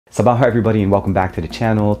Sabaha everybody and welcome back to the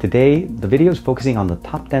channel. Today, the video is focusing on the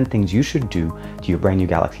top 10 things you should do to your brand new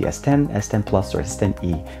Galaxy S10, S10 Plus, or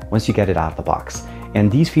S10e once you get it out of the box.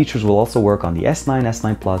 And these features will also work on the S9,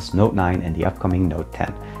 S9 Plus, Note 9, and the upcoming Note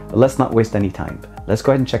 10. But let's not waste any time. Let's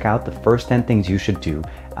go ahead and check out the first 10 things you should do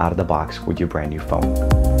out of the box with your brand new phone.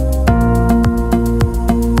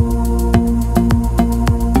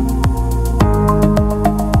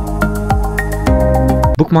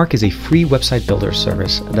 Bookmark is a free website builder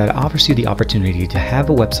service that offers you the opportunity to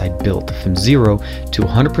have a website built from 0 to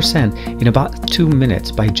 100% in about 2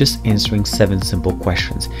 minutes by just answering 7 simple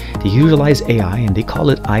questions. They utilize AI and they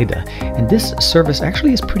call it IDA, and this service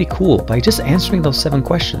actually is pretty cool. By just answering those 7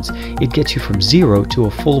 questions, it gets you from 0 to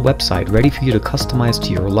a full website ready for you to customize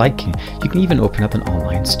to your liking. You can even open up an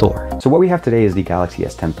online store. So what we have today is the Galaxy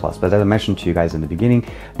S10 Plus, but as I mentioned to you guys in the beginning,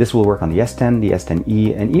 this will work on the S10, the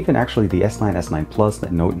S10e, and even actually the S9, S9 Plus,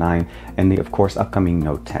 the Note 9, and the of course upcoming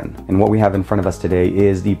Note 10. And what we have in front of us today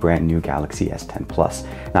is the brand new Galaxy S10 Plus.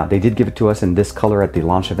 Now they did give it to us in this color at the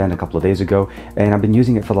launch event a couple of days ago, and I've been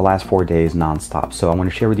using it for the last 4 days non-stop. So I want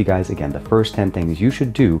to share with you guys again the first 10 things you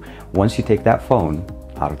should do once you take that phone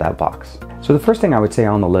out of that box. So the first thing I would say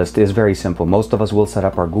on the list is very simple. Most of us will set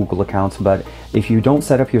up our Google accounts, but if you don't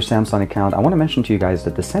set up your Samsung account, I want to mention to you guys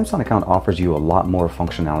that the Samsung account offers you a lot more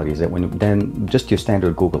functionalities than just your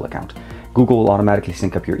standard Google account. Google will automatically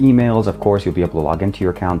sync up your emails. Of course, you'll be able to log into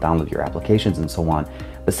your account, download your applications, and so on.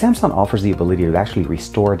 But Samsung offers the ability to actually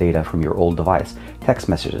restore data from your old device, text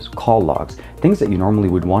messages, call logs, things that you normally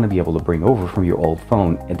would want to be able to bring over from your old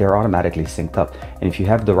phone, and they're automatically synced up. And if you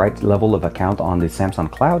have the right level of account on the Samsung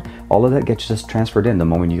Cloud, all of that gets just transferred in the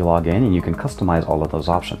moment you log in, and you can customize all of those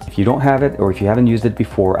options. If you don't have it, or if you haven't used it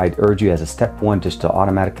before, I'd urge you as a step 1 just to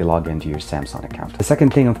automatically log into your Samsung account. The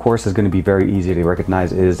second thing, of course, is going to be very easy to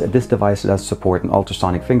recognize is this device does support an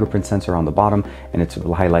ultrasonic fingerprint sensor on the bottom, and it's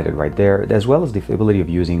highlighted right there, as well as the ability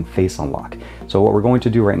of using face unlock. So what we're going to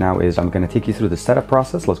do right now is I'm going to take you through the setup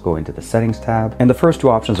process. Let's go into the settings tab, and the first 2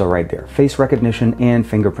 options are right there: face recognition and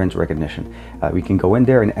fingerprint recognition. We can go in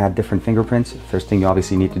there and add different fingerprints. First thing you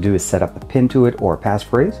obviously need to do is set up a pin to it or a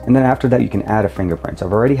passphrase, and then after that you can add a fingerprint. So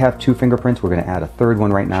I've already have 2 fingerprints. We're going to add a third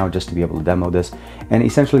one right now just to be able to demo this, and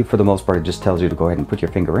essentially for the most part it just tells you to go ahead and put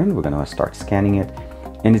your finger in. We're going to start scanning it.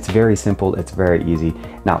 And it's very simple, it's very easy.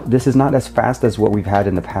 Now, this is not as fast as what we've had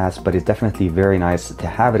in the past, but it's definitely very nice to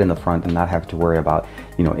have it in the front and not have to worry about,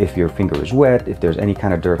 you know, if your finger is wet, if there's any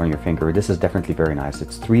kind of dirt on your finger. This is definitely very nice.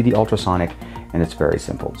 It's 3D ultrasonic and it's very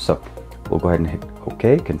simple. So we'll go ahead and hit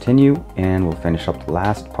OK, continue, and we'll finish up the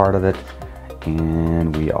last part of it,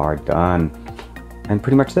 and we are done. And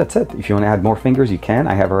pretty much that's it. If you want to add more fingers, you can.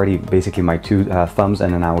 I have already basically my 2 thumbs,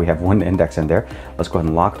 and then now we have 1 index in there. Let's go ahead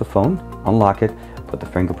and lock the phone, unlock it, put the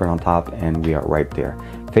fingerprint on top, and we are right there.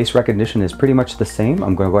 Face recognition is pretty much the same.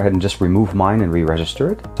 I'm going to go ahead and just remove mine and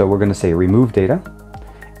re-register it. So we're going to say remove data,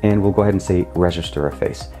 and we'll go ahead and say register a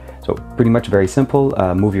face. So pretty much very simple.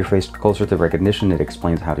 Move your face closer to recognition. It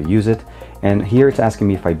explains how to use it. And here it's asking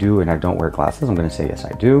me if I do and I don't wear glasses. I'm going to say yes,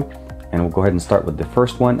 I do. And we'll go ahead and start with the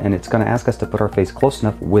first one, and it's going to ask us to put our face close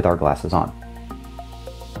enough with our glasses on.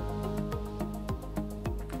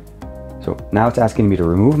 So now it's asking me to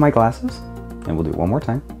remove my glasses, and we'll do it one more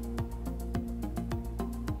time.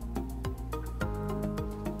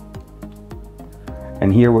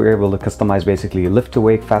 And here we're able to customize basically lift to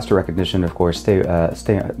wake, faster recognition, of course, stay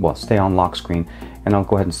on lock screen. And I'll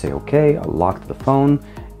go ahead and say okay. I'll lock the phone,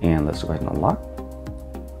 and let's go ahead and unlock.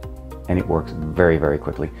 And it works very, very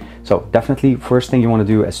quickly. So definitely first thing you want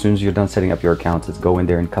to do as soon as you're done setting up your accounts is go in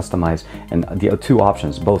there and customize, and the 2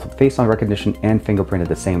 options, both face on recognition and fingerprint at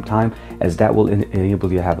the same time, as that will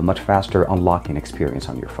enable you to have a much faster unlocking experience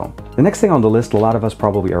on your phone. The next thing on the list, a lot of us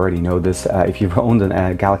probably already know this if you've owned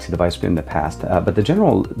a Galaxy device in the past, but the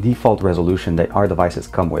general default resolution that our devices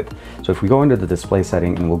come with. So if we go under the display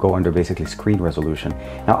setting, and we'll go under basically screen resolution.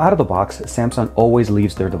 Now out of the box, Samsung always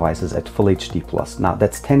leaves their devices at Full HD+. Now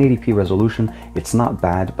that's 1080p resolution. It's not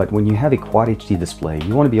bad, but when you have a Quad HD display,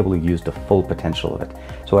 you want to be able to use the full potential of it.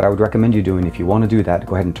 So what I would recommend you doing, if you want to do that,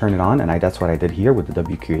 go ahead and turn it on, and that's what I did here with the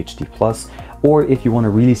WQHD+. Or if you want to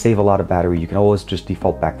really save a lot of battery, you can always just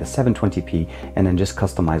default back to 720p and then just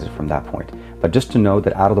customize it from that point. But just to know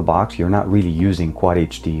that out of the box, you're not really using Quad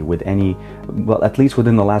HD with any, well, at least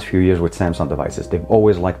within the last few years with Samsung devices. They've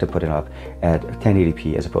always liked to put it up at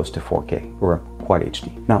 1080p as opposed to 4K or Quad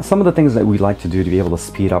HD. Now, some of the things that we like to do to be able to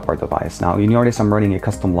speed up our device. Now, you notice I'm running a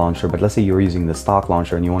custom launcher, but let's say you're using the stock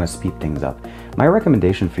launcher and you want to speed things up. My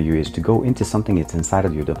recommendation for you is to go into something that's inside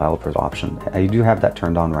of your developer's option. I do have that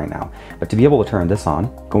turned on right now, but to be able to turn this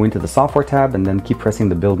on, go into the software tab and then keep pressing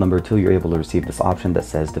the build number until you're able to receive this option that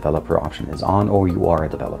says developer option is on, or you are a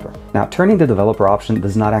developer. Now, turning the developer option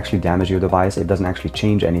does not actually damage your device. It doesn't actually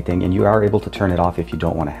change anything, and you are able to turn it off if you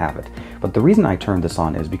don't want to have it. But the reason I turned this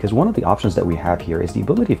on is because one of the options that we have here is the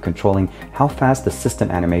ability of controlling how fast the system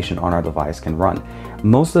animation on our device can run.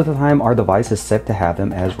 Most of the time, our device is set to have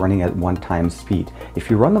them as running at 1x speed. If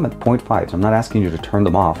you run them at 0.5, so I'm not asking you to turn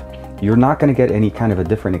them off, you're not going to get any kind of a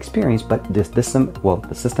different experience, but the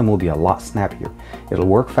system will be a lot snappier. It'll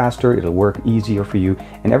work faster, it'll work easier for you,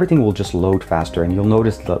 and everything will just load faster, and you'll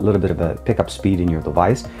notice a little bit of a pickup speed in your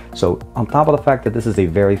device. So on top of the fact that this is a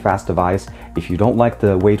very fast device, if you don't like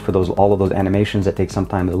to wait for all of those animations that take some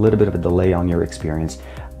time, a little bit of a delay on your experience,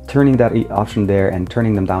 turning that option there and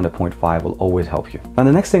turning them down to 0.5 will always help you. And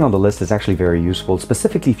the next thing on the list is actually very useful,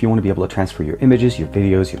 specifically if you want to be able to transfer your images, your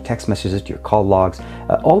videos, your text messages, your call logs,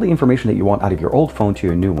 all the information that you want out of your old phone to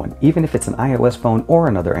your new one, even if it's an iOS phone or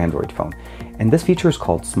another Android phone. And this feature is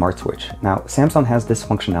called Smart Switch. Now, Samsung has this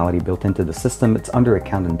functionality built into the system. It's under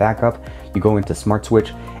Account and Backup. You go into Smart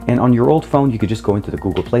Switch, and on your old phone, you could just go into the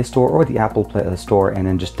Google Play Store or the Apple Play Store and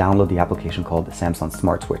then just download the application called the Samsung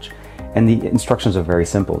Smart Switch. And the instructions are very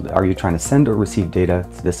simple. Are you trying to send or receive data?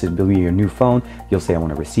 So this will be your new phone. You'll say, I want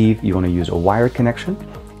to receive. You want to use a wired connection.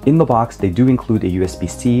 In the box, they do include a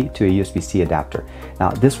USB-C to a USB-C adapter. Now,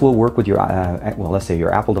 this will work with your, let's say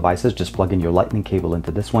your Apple devices. Just plug in your Lightning cable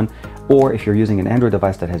into this one. Or if you're using an Android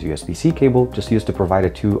device that has USB-C cable, just use the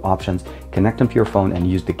provided two options, connect them to your phone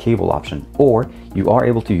and use the cable option. Or you are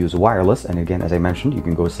able to use wireless. And again, as I mentioned, you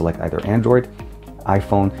can go select either Android,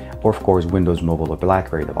 iPhone, or of course Windows Mobile or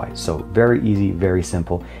BlackBerry device. So very easy, very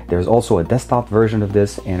simple. There's also a desktop version of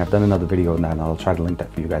this, and I've done another video on that, and I'll try to link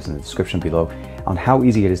that for you guys in the description below on how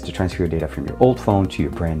easy it is to transfer your data from your old phone to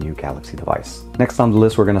your brand new Galaxy device. Next on the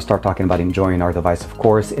list, we're going to start talking about enjoying our device, of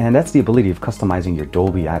course, and that's the ability of customizing your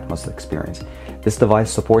Dolby Atmos experience. This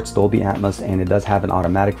device supports Dolby Atmos, and it does have an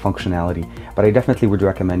automatic functionality, but I definitely would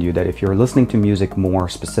recommend you that if you're listening to music more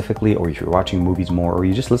specifically, or if you're watching movies more, or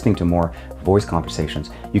you're just listening to more voice conversations,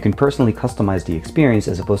 you can personally customize the experience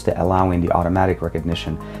as opposed to allowing the automatic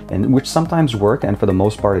recognition, and which sometimes work, and for the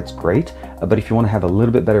most part it's great, but if you want to have a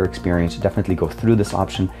little bit better experience, definitely go through this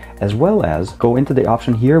option, as well as go into the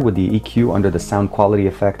option here with the EQ under the sound quality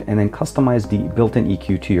effect, and then customize the built-in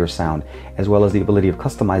EQ to your sound, as well as the ability of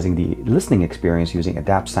customizing the listening experience using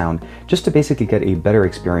Adapt Sound, just to basically get a better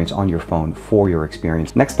experience on your phone for your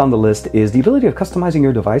experience. Next on the list is the ability of customizing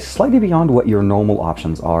your device slightly beyond what your normal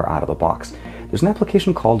options are out of the box. There's an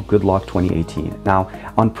application called Good Lock 2018. Now,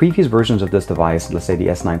 on previous versions of this device, let's say the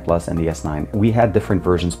S9 Plus and the S9, we had different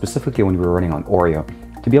versions, specifically when we were running on Oreo,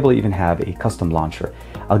 to be able to even have a custom launcher.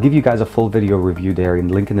 I'll give you guys a full video review there and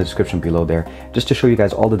link in the description below there, just to show you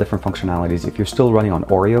guys all the different functionalities if you're still running on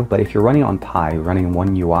Oreo. But if you're running on Pi, running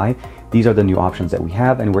One UI, these are the new options that we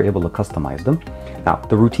have, and we're able to customize them. Now,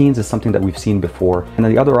 the routines is something that we've seen before. And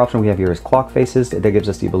then the other option we have here is clock faces. That gives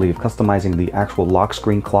us the ability of customizing the actual lock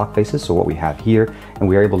screen clock faces. So what we have here, and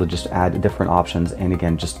we are able to just add different options. And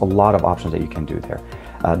again, just a lot of options that you can do there.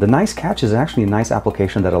 The nice catch is actually a nice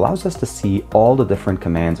application that allows us to see all the different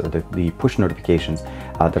commands or the push notifications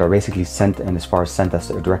that are basically sent, and as far as sent us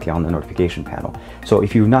directly on the notification panel. So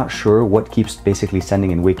if you're not sure what keeps basically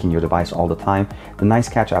sending and waking your device all the time, the nice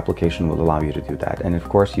catch application will allow you to do that. And of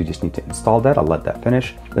course, you just need to install that. I'll let that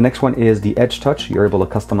finish. The next one is the Edge Touch. You're able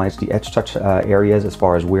to customize the Edge Touch areas as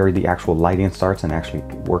far as where the actual lighting starts and actually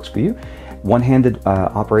works for you. One-handed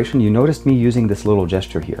operation. You noticed me using this little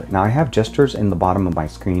gesture here. Now I have gestures in the bottom of my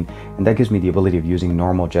screen, and that gives me the ability of using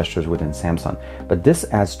normal gestures within Samsung. But this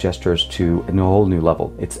adds gestures to a whole new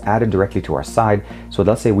level. It's added directly to our side. So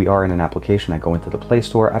let's say we are in an application. I go into the Play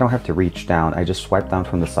Store. I don't have to reach down. I just swipe down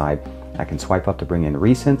from the side. I can swipe up to bring in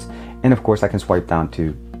recents, and of course I can swipe down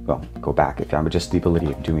to, well, go back if I'm just the ability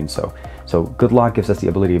of doing so. So Good Lock gives us the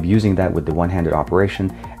ability of using that with the one-handed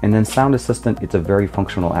operation. And then Sound Assistant, it's a very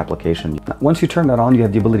functional application. Once you turn that on, you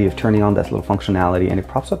have the ability of turning on that little functionality, and it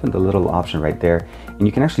pops up in the little option right there. And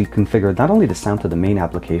you can actually configure not only the sound to the main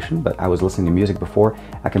application, but I was listening to music before.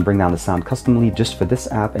 I can bring down the sound customly just for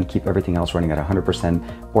this app and keep everything else running at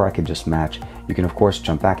 100%, or I could just match. You can of course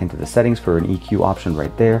jump back into the settings for an EQ option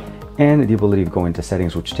right there, and the ability to go into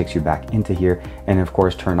settings, which takes you back into here, and of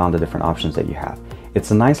course turn on the different options that you have.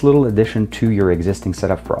 It's a nice little addition to your existing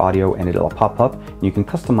setup for audio, and it'll pop up, and you can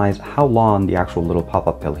customize how long the actual little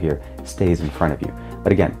pop-up pill here stays in front of you.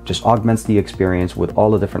 But again, just augments the experience with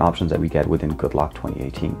all the different options that we get within Good Lock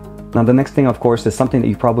 2018. Now the next thing, of course, is something that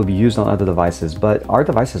you've probably used on other devices, but our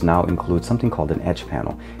devices now include something called an edge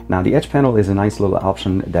panel. Now the edge panel is a nice little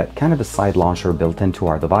option that kind of a side launcher built into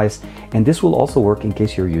our device, and this will also work in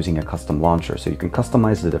case you're using a custom launcher. So you can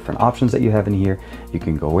customize the different options that you have in here. You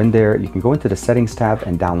can go in there, you can go into the settings tab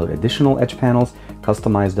and download additional edge panels,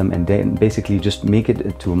 customize them, and then basically just make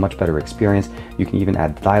it to a much better experience. You can even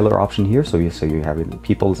add the dialer option here, so you have it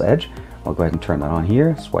people's edge. I'll go ahead and turn that on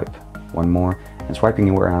here, swipe one more, and swiping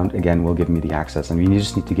it around again will give me the access, and you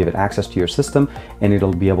just need to give it access to your system and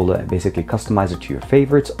it'll be able to basically customize it to your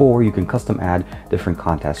favorites, or you can custom add different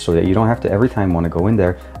contacts so that you don't have to every time want to go in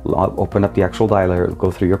there, open up the actual dialer,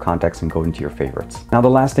 go through your contacts and go into your favorites. Now the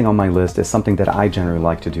last thing on my list is something that I generally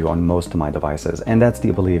like to do on most of my devices, and that's the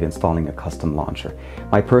ability of installing a custom launcher.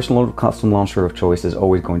 My personal custom launcher of choice is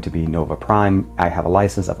always going to be Nova Prime. I have a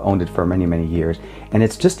license, I've owned it for many years, and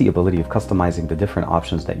it's just the ability of customizing the different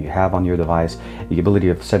options that you have on your device, the ability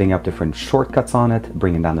of setting up different shortcuts on it,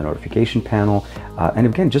 bringing down the notification panel, and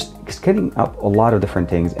again, just getting up a lot of different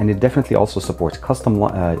things. And it definitely also supports custom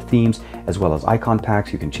themes as well as icon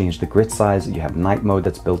packs. You can change the grid size, you have night mode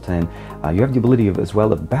that's built in, you have the ability of as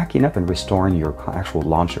well of backing up and restoring your actual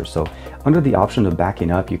launcher. So under the option of backing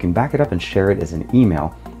up, you can back it up and share it as an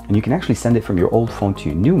email, and you can actually send it from your old phone to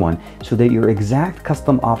your new one, so that your exact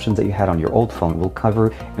custom options that you had on your old phone will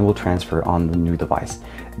cover and will transfer on the new device.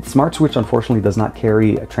 Smart Switch unfortunately does not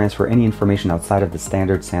transfer any information outside of the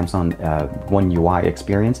standard Samsung One UI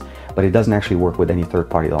experience, but it doesn't actually work with any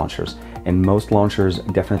third-party launchers. And most launchers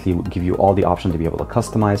definitely give you all the option to be able to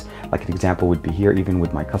customize. Like an example would be here, even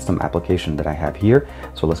with my custom application that I have here.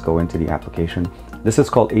 So let's go into the application. This is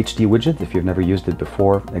called HD Widget. If you've never used it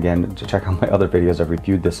before, again, to check out my other videos, I've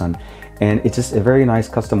reviewed this on. And it's just a very nice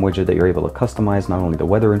custom widget that you're able to customize not only the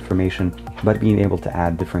weather information, but being able to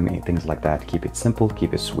add different things like that. Keep it simple,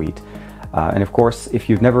 keep it sweet. And of course, if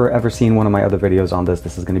you've never ever seen one of my other videos on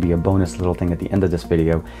this is going to be a bonus little thing at the end of this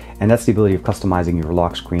video, and that's the ability of customizing your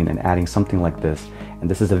lock screen and adding something like this. And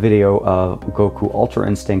this is a video of Goku Ultra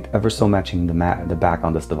Instinct ever so matching the back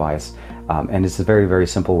on this device. And it's a very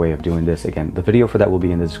simple way of doing this. Again, the video for that will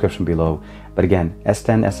be in the description below. But again,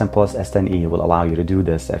 S10, S10 Plus, S10e will allow you to do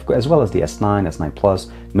this, as well as the S9, S9 Plus,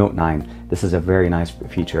 Note 9. This is a very nice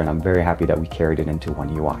feature, and I'm very happy that we carried it into One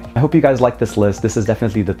UI. I hope you guys like this list. This is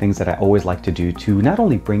definitely the things that I always like to do to not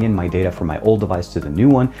only bring in my data from my old device to the new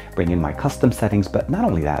one, bring in my custom settings, but not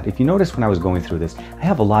only that, if you notice when I was going through this, I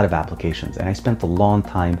have a lot of applications, and I spent a long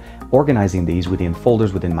time organizing these within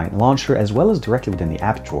folders within my launcher, as well as directly within the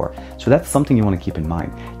app drawer. So that's something you want to keep in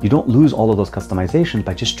mind. You don't lose all of those customizations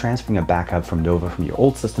by just transferring a backup from Nova from your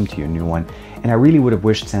old system to your new one. And I really would have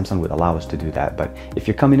wished Samsung would allow us to do that. But if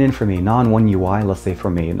you're coming in from a non-One UI, let's say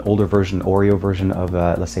from an older version, Oreo version of,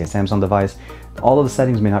 let's say, a Samsung device, all of the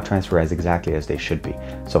settings may not transfer as exactly as they should be.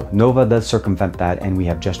 So Nova does circumvent that, and we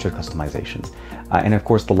have gesture customizations. And of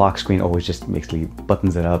course, the lock screen always just basically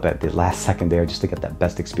buttons it up at the last second there just to get that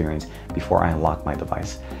best experience before I unlock my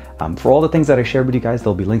device. For all the things that I shared with you guys,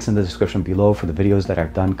 there'll be links in the description below for the videos that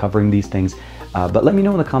I've done covering these things. But let me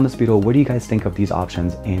know in the comments below, what do you guys think of these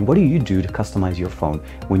options, and what do you do to customize your phone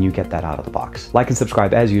when you get that out of the box? Like and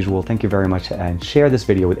subscribe as usual. Thank you very much, and share this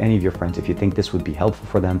video with any of your friends if you think this would be helpful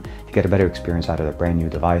for them to get a better experience out of their brand new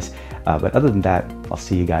device. But other than that, I'll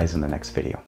see you guys in the next video.